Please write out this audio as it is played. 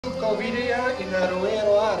Massucco vineyard in the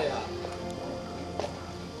Roero area.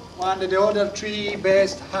 One of the other three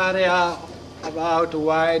best area about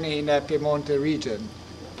wine in the Piedmont region.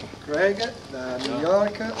 Craig, da New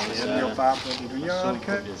York, mio papà di New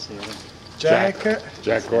York.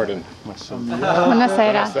 Jack Gordon.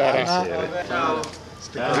 Buonasera. Ciao.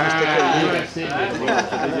 I'm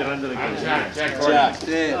Jack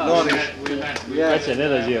Gordon. Ce n'è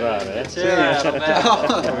da girare,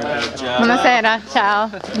 Buonasera, ciao.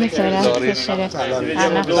 Buonasera, piacere.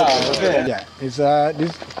 Anna. Yeah, it's,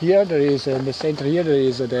 this here there is in the center here there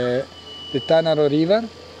is the Tanaro River.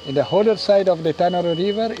 In the other side of the Tanaro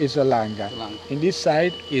River is a Langa. In this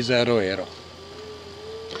side is a Roero.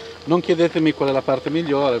 Non chiedetemi qual è la parte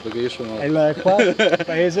migliore perché io sono... Il qua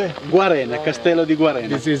paese? Guarene, castello di Guarene.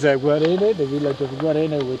 This is Guarene, the village of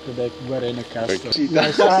Guarene with the Guarene castle.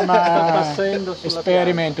 Some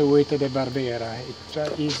experiment with the Barbera.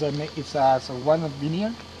 It's one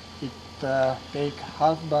vineyard. It take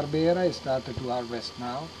half Barbera, it started to harvest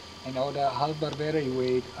now. And other half Barbera you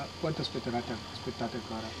wait. Quanto aspettate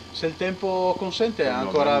ancora? Se il tempo consente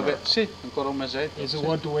ancora un mesetto. If you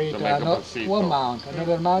want to wait one month,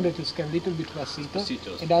 another month it is a little bit passito.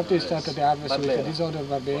 And after you start the harvest with this other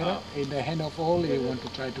Barbera, in the hand of all you want to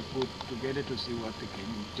try to put together to see what they can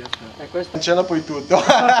just... Ce la puoi tutto.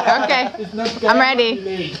 Okay, I'm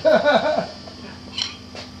ready.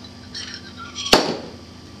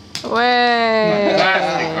 Way.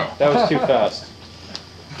 That was too fast.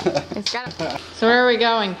 So where are we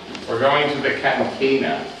going? We're going to the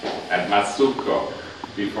cantina at Massucco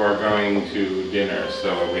before going to dinner. So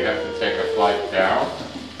we have to take a flight down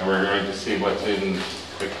and we're going to see what's in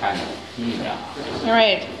the cantina. All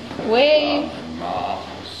right, wave.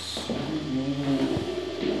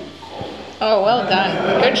 Oh, well done.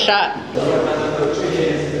 Good shot.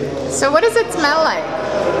 So what does it smell like?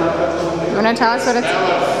 You want to tell us what it's...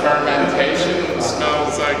 Fermentation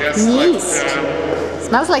smells, I guess, yeast. like...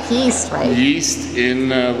 Smells like yeast, right? yeast in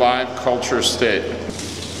live culture state.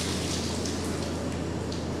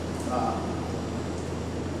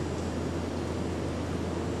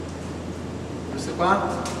 Questo qua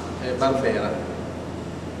è Barbera.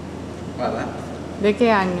 Guarda. Di che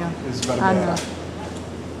anno? Barbera.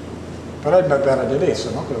 Però è Barbera di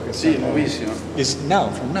adesso, no? Quello che Sì, nuovissimo. It's now,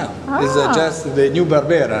 from now. It's just the new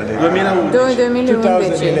Barbera. 2011.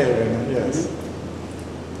 2011, yes.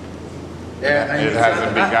 It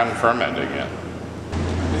hasn't begun fermenting yet.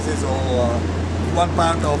 This is all one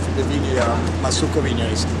part of the vineyard, Massucco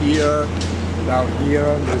vineyard is here, down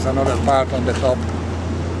here. There's another part on the top,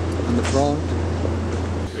 on the front.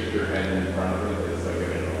 Stick your head in front of it. It's like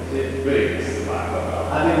a big slap.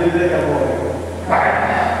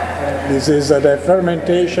 This is the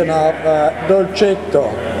fermentation of dolcetto.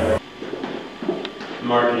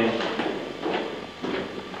 Marketing.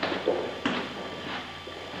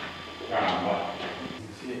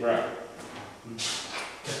 Right.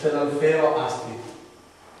 Castellalfero Asti.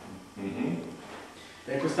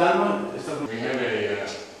 E quest'anno è stato... We have a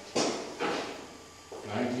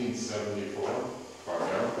 1974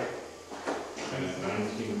 Barbera and a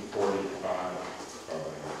 1945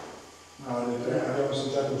 Barbera.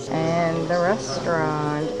 And the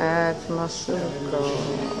restaurant at Massucco.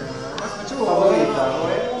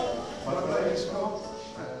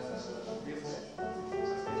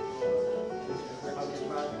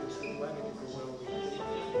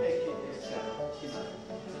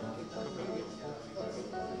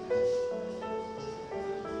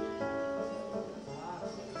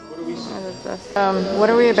 What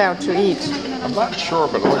are we about to eat? I'm not sure,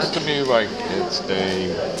 but it looks to me like it's a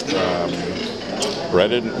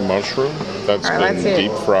breaded mushroom that's been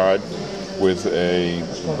deep fried with a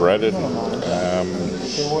breaded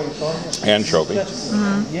anchovy.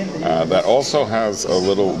 That also has a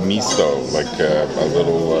little miso, like a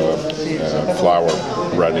little flour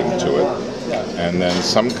breading to it. And then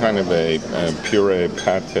some kind of a puree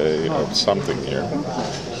pate of something here.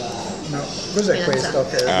 Cos'è questo?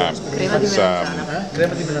 Crema di melanzana.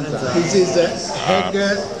 Crema di melanzana. This is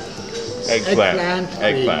Eggplant.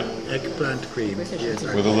 Eggplant cream. Yes.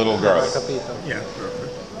 With a little garlic. Yeah,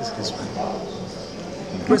 perfect. This one.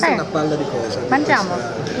 Questa è una palla di cosa? Mangiamo.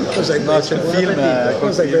 Cos'è invece? Il film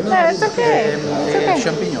Cos'è che No, it's okay. It's okay.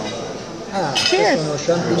 champignon. Ah, Cheers. sono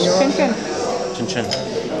champignon. Chin chin. Cin-cin.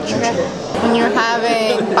 And you're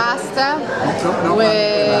having pasta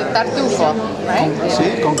with tartufo, right?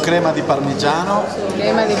 Sì, con crema di parmigiano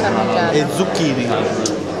Crema di parmigiano. e zucchini.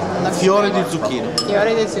 Fiore di zucchino.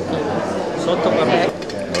 Fiori di zucchini. Sotto parmigiano.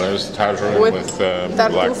 there's tangerine with black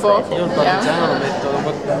tartufo. truffle. Io il parmigiano lo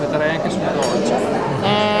metterei anche sul dolce.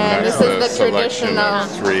 And this That's is the selection traditional. of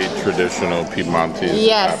 3 traditional Piedmontese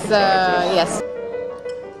Yes, appetizers. yes.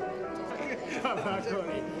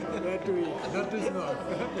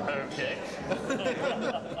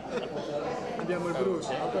 Abbiamo il Bruce.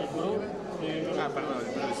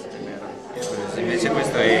 Invece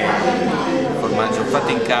questo è formaggio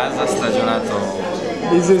fatto in casa, stagionato.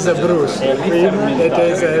 This is a Bruce. That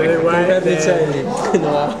is the wine. With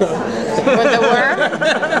the worm?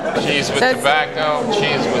 Cheese with That's- tobacco,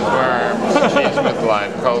 cheese with worms, cheese with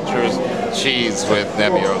live cultures, cheese with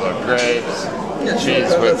Nebbiolo grapes,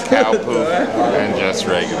 cheese with cow poop, and just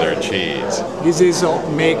regular cheese. This is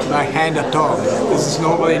made by hand at home. This is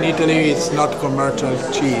normally in Italy. It's not commercial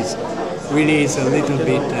cheese. Really, it's a little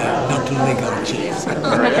bit not legal cheese.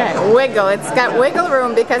 Okay, wiggle. It's got wiggle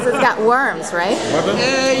room because it's got worms, right?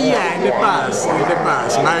 Yeah, in the past,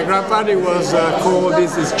 My grandfather was called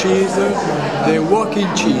this is cheese, the walking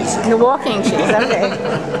cheese. The walking cheese, okay.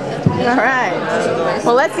 All right.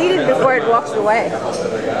 Well, let's eat it before it walks away.